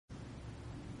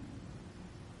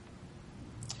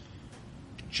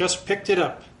Just picked it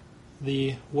up,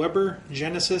 the Weber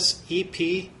Genesis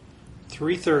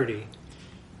EP-330.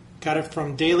 Got it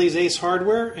from Daly's Ace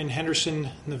Hardware in Henderson,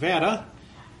 Nevada.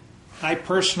 I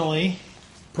personally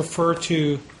prefer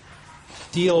to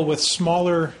deal with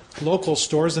smaller local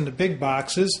stores than the big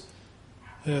boxes,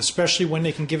 especially when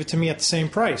they can give it to me at the same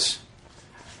price.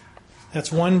 That's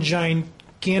one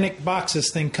gigantic box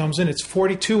this thing comes in. It's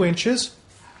 42 inches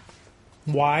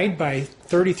wide by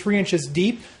 33 inches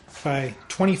deep by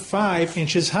 25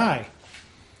 inches high.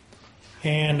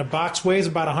 And the box weighs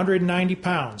about 190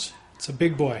 pounds. It's a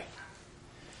big boy.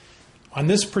 On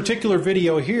this particular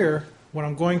video here, what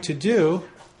I'm going to do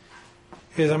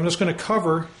is I'm just going to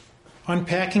cover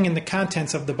unpacking and the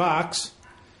contents of the box.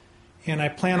 And I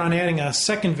plan on adding a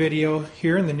second video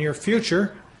here in the near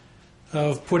future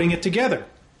of putting it together.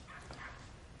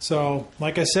 So,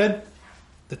 like I said,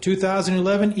 the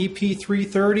 2011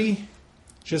 EP-330,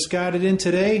 just got it in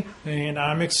today, and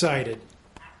I'm excited.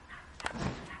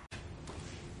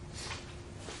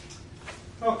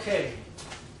 Okay,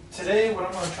 today what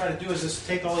I'm going to try to do is just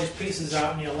take all these pieces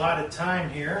out in the allotted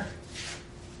time here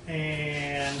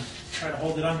and try to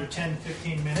hold it under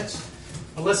 10-15 minutes.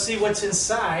 But let's see what's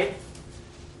inside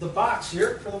the box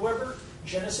here for the Weber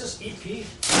Genesis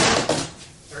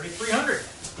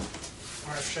EP-330.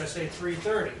 Or should I say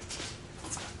 330?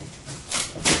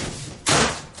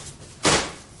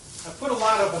 I've put a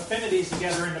lot of affinities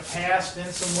together in the past, and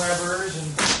some Webers and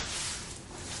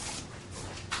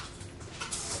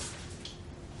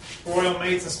Royal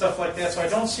Mates and stuff like that, so I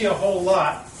don't see a whole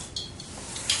lot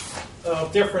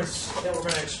of difference that we're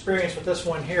going to experience with this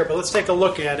one here, but let's take a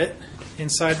look at it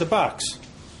inside the box.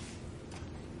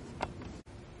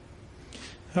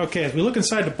 Okay, as we look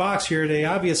inside the box here, they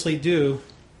obviously do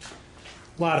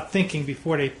a lot of thinking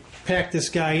before they pack this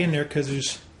guy in there, because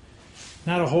there's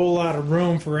not a whole lot of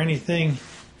room for anything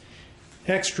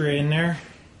extra in there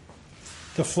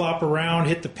to flop around,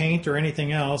 hit the paint, or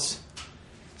anything else.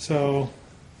 So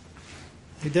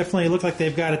they definitely look like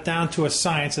they've got it down to a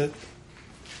science.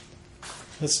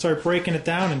 Let's start breaking it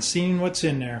down and seeing what's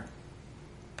in there.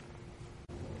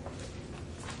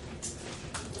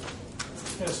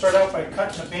 I'm going to start out by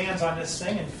cutting the bands on this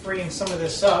thing and freeing some of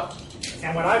this up.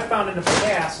 And what I've found in the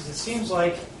past is it seems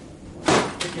like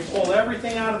if you pull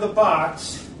everything out of the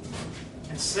box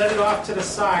and set it off to the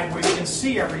side where you can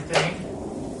see everything,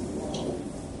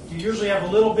 you usually have a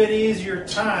little bit easier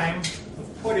time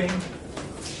of putting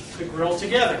the grill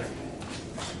together.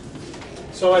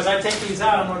 So as I take these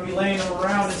out, I'm going to be laying them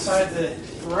around inside the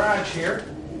garage here.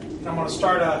 And I'm going to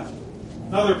start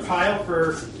another pile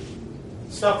for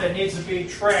stuff that needs to be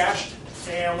trashed.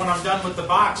 And when I'm done with the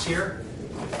box here,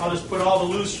 I'll just put all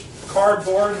the loose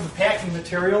cardboard and packing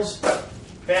materials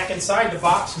back inside the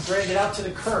box and drag it out to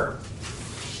the curb.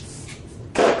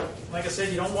 Like I said,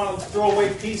 you don't want to throw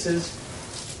away pieces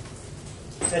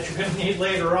that you're going to need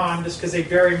later on just because they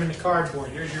bury them in the cardboard.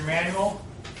 Here's your manual,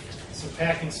 some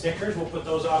packing stickers. We'll put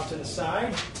those off to the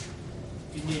side.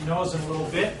 You need those in a little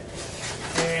bit.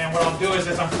 And what I'll do is,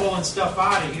 as I'm pulling stuff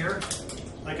out of here,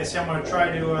 like I said, I'm going to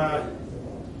try to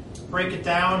break it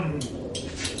down and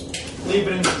leave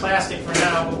it in the plastic for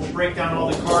now, but we'll break down all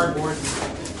the cardboard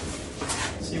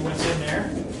and see what's in there.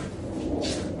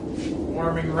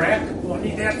 Warming rack, won't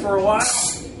need that for a while.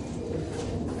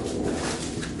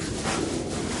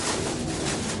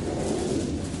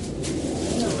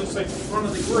 Yeah, looks like the front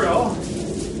of the grill.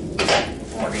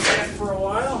 Won't need that for a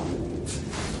while.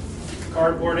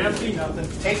 Cardboard empty, nothing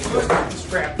to take to it.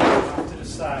 Strap it off to the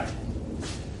side.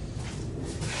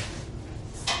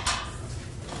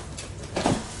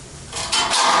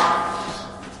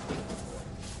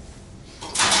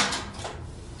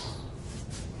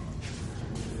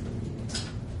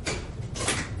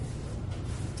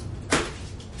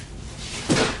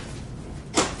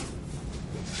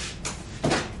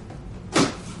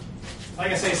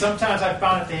 Like I say, sometimes I've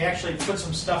found that they actually put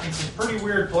some stuff in some pretty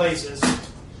weird places.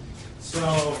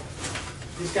 So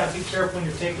you just got to be careful when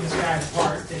you're taking this guy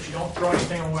apart that you don't throw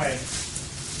anything away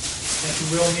that you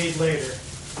will need later.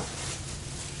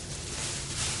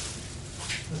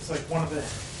 Looks like one of the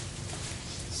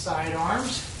side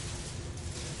arms.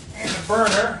 And the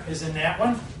burner is in that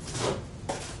one.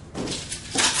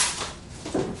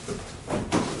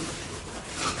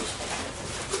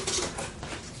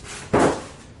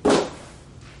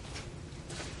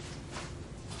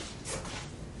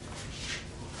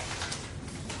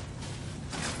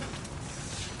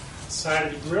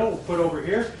 Side of the grill we'll put over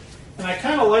here. And I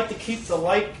kind of like to keep the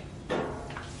light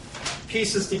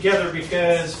pieces together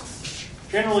because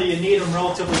generally you need them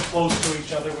relatively close to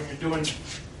each other when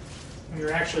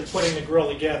you're actually putting the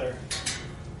grill together.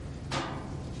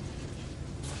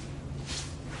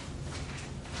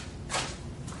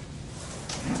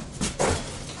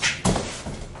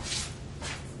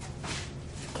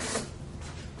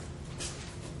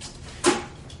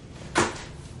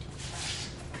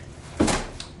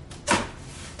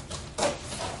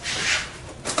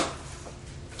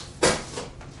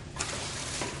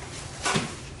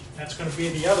 going to be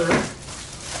the other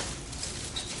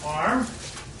arm.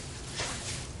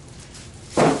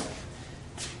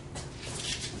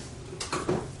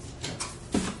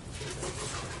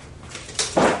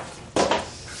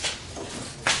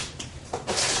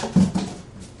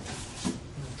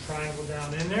 Triangle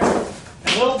down in there.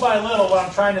 And little by little, what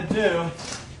I'm trying to do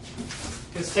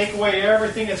is take away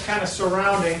everything that's kind of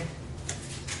surrounding,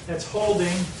 that's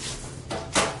holding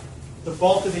the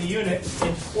bulk of the unit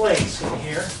in place in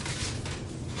here.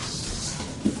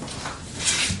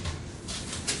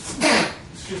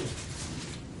 Excuse me.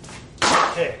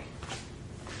 Okay.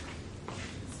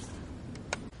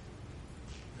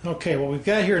 Okay, what we've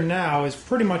got here now is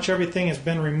pretty much everything has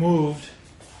been removed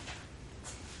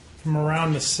from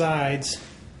around the sides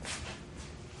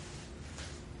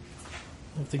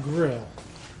of the grill.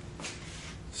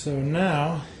 So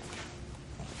now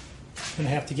I'm going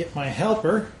to have to get my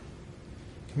helper,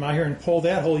 come out here and pull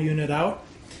that whole unit out,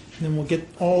 and then we'll get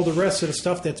all the rest of the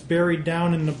stuff that's buried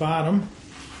down in the bottom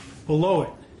below it.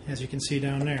 As you can see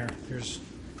down there, there's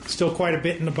still quite a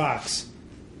bit in the box.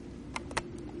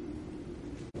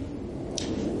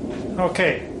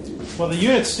 Okay, well, the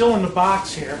unit's still in the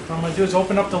box here. What I'm going to do is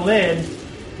open up the lid,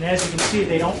 and as you can see,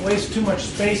 they don't waste too much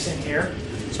space in here.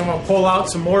 So I'm going to pull out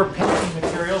some more painting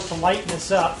materials to lighten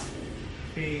this up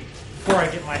before I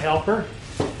get my helper.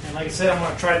 And like I said, I'm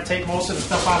going to try to take most of the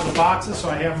stuff out of the boxes, so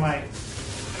I have my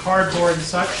cardboard and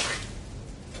such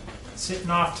sitting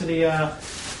off to the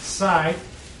side.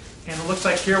 And it looks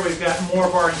like here we've got more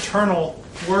of our internal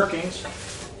workings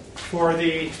for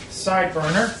the side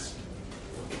burner.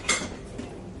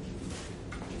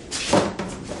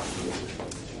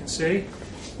 See,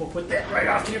 we'll put that right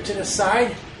off here to the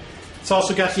side. It's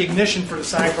also got the ignition for the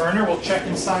side burner. We'll check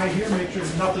inside here, make sure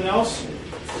there's nothing else,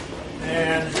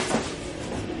 and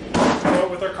go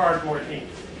with our cardboard heat.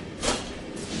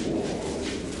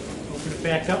 Open it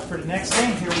back up for the next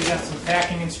thing. Here we got some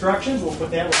packing instructions. We'll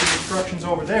put that with the instructions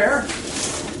over there.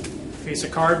 Piece of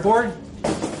cardboard,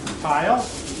 tile,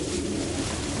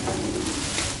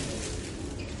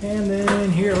 and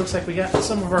then here it looks like we got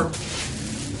some of our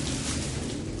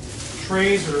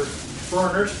trays or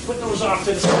burners. Put those off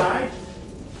to the side.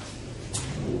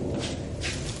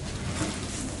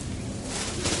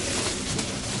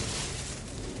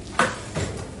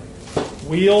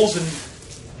 Wheels and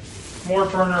more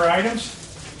burner items.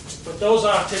 Put those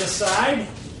off to the side.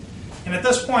 And at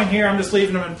this point here, I'm just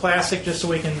leaving them in plastic just so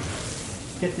we can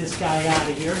get this guy out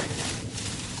of here. A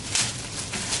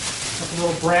couple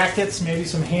little brackets, maybe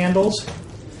some handles.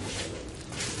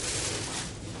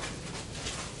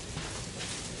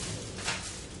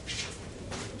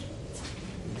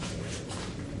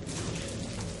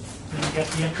 Got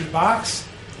the empty box.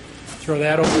 Throw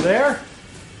that over there.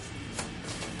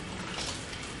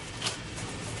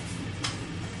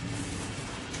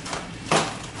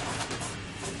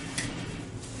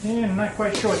 And I'm not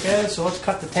quite sure what that is, so let's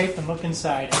cut the tape and look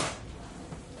inside.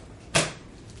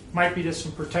 Might be just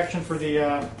some protection for the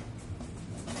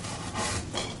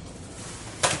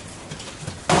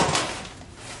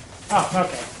oh,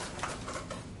 okay.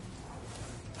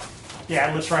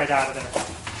 Yeah, it lifts right out of there.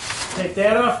 Take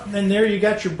that off, and then there you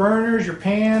got your burners, your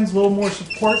pans, a little more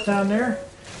support down there.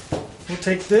 We'll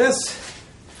take this,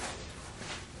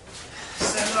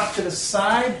 set it off to the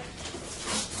side.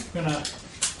 I'm going to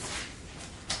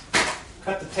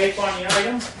cut the tape on the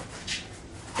items.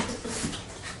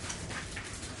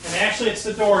 And actually it's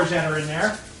the doors that are in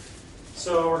there.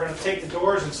 So we're going to take the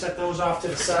doors and set those off to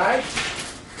the side.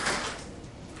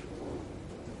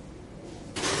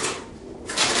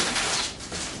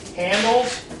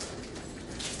 Handles.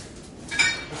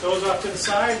 Those off to the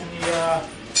side, and the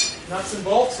nuts and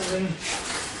bolts, and then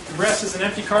the rest is an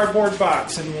empty cardboard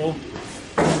box, and we'll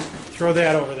throw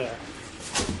that over there.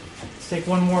 Let's take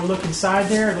one more look inside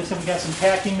there. It looks like we got some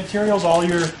packing materials, all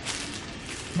your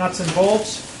nuts and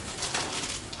bolts,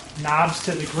 knobs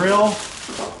to the grill,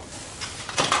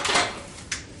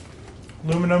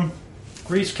 aluminum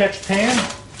grease catch pan,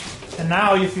 and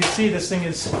now if you see, this thing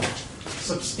is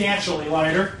substantially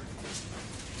lighter.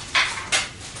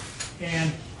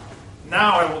 And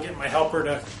now I will get my helper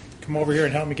to come over here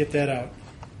and help me get that out.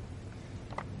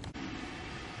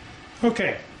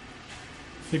 Okay,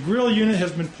 the grill unit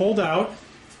has been pulled out.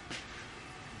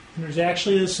 And there's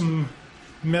actually some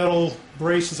metal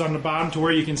braces on the bottom to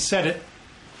where you can set it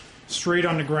straight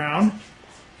on the ground.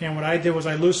 And what I did was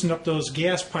I loosened up those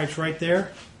gas pipes right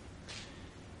there.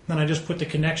 Then I just put the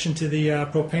connection to the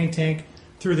propane tank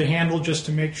through the handle just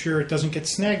to make sure it doesn't get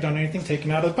snagged on anything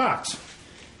taken out of the box.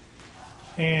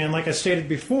 And like I stated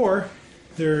before,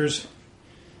 there's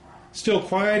still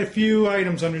quite a few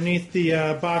items underneath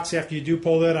the box after you do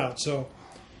pull that out. So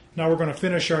now we're going to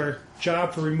finish our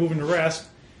job for removing the rest.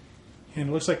 And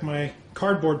it looks like my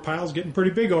cardboard pile is getting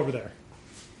pretty big over there.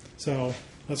 So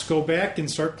let's go back and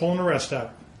start pulling the rest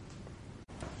out.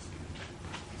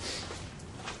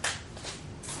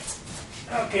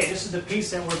 Okay, this is the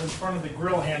piece that was in front of the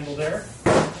grill handle there.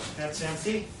 That's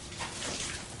empty.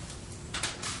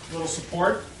 Little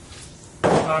support.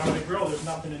 Bottom of the grill, there's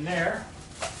nothing in there.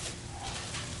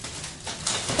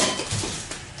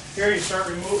 Here you start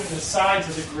removing the sides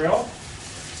of the grill.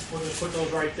 We'll just put those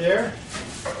right there.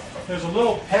 There's a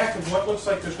little pack of what looks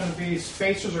like there's going to be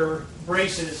spacers or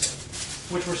braces,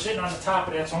 which were sitting on the top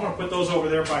of that, so I'm going to put those over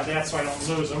there by that so I don't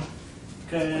lose them,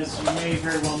 because you may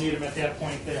very well need them at that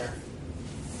point there.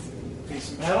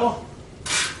 Piece of metal.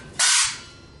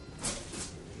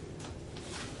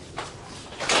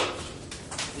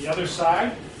 The other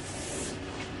side,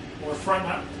 or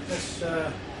front, this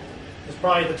is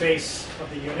probably the base of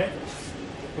the unit.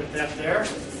 Put that there.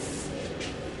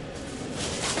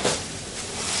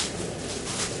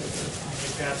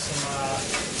 We've got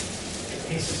some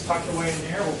pieces tucked away in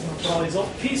there. We're going to put all these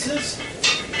little pieces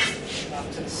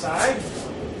off to the side.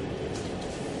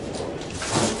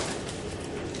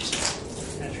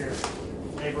 That's your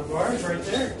neighbor bars right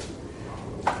there.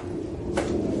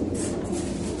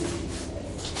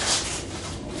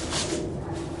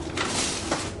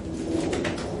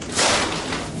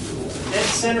 Dead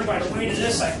center by the weight of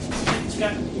this, I think it's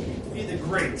got to be the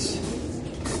grates.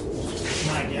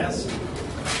 My guess.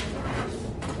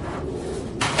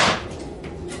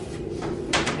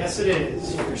 Yes, it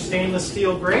is. Your stainless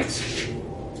steel grates.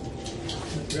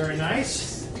 Very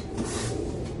nice.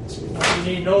 You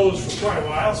need those for quite a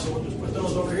while, so we'll just put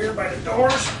those over here by the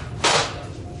doors.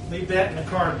 Leave that in the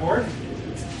cardboard.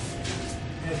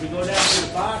 As we go down to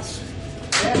the box,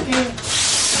 packing,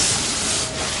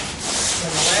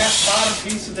 and the last bottom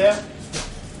piece of that,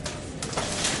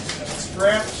 that's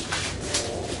strapped.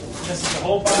 This is the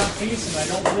whole bottom piece, and I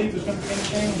don't believe there's going to be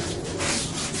anything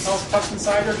else tucked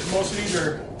inside there, because most of these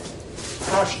are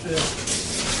crushed to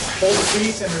hold the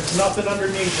piece, and there's nothing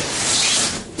underneath it.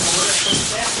 So we're going to put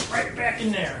that right back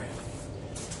in there.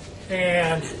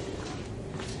 And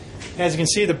as you can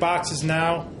see, the box is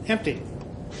now empty.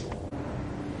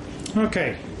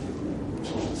 Okay.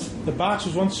 The box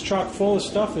was once chock full of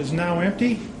stuff, is now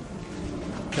empty.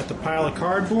 Got the pile of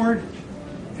cardboard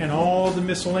and all the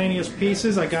miscellaneous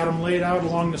pieces. I got them laid out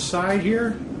along the side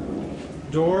here.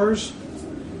 Doors,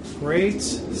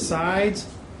 grates, sides,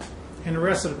 and the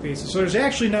rest of the pieces. So there's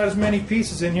actually not as many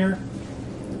pieces in here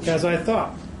as I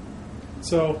thought.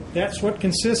 So that's what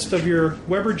consists of your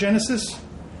Weber Genesis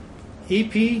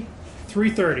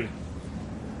EP-330.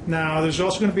 Now there's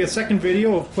also going to be a second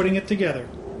video of putting it together.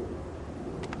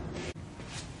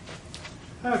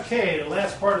 Okay, the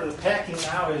last part of the packing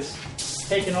now is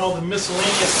taking all the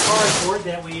miscellaneous cardboard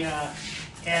that we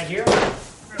had here. We're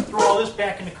going to throw all this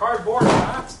back in the cardboard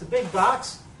box, the big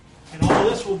box, and all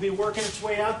this will be working its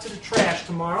way out to the trash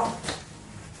tomorrow.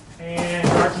 And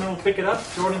Markman will pick it up,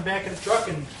 throw it back in the truck,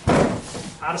 and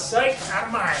out of sight, out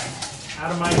of mind.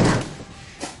 Out of my ear.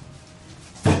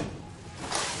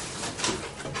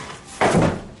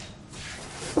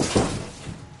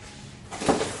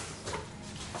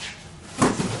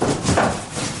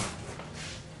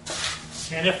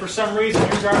 And if for some reason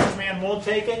your garbage man won't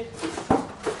take it,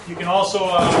 you can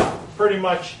also pretty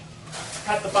much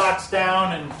cut the box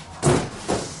down and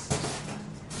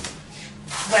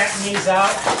flatten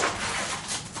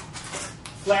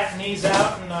these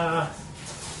out, and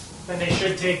then they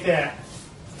should take that.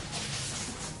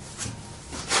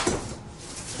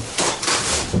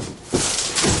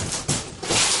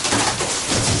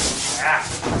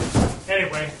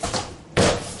 Anyway,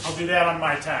 I'll do that on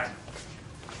my time.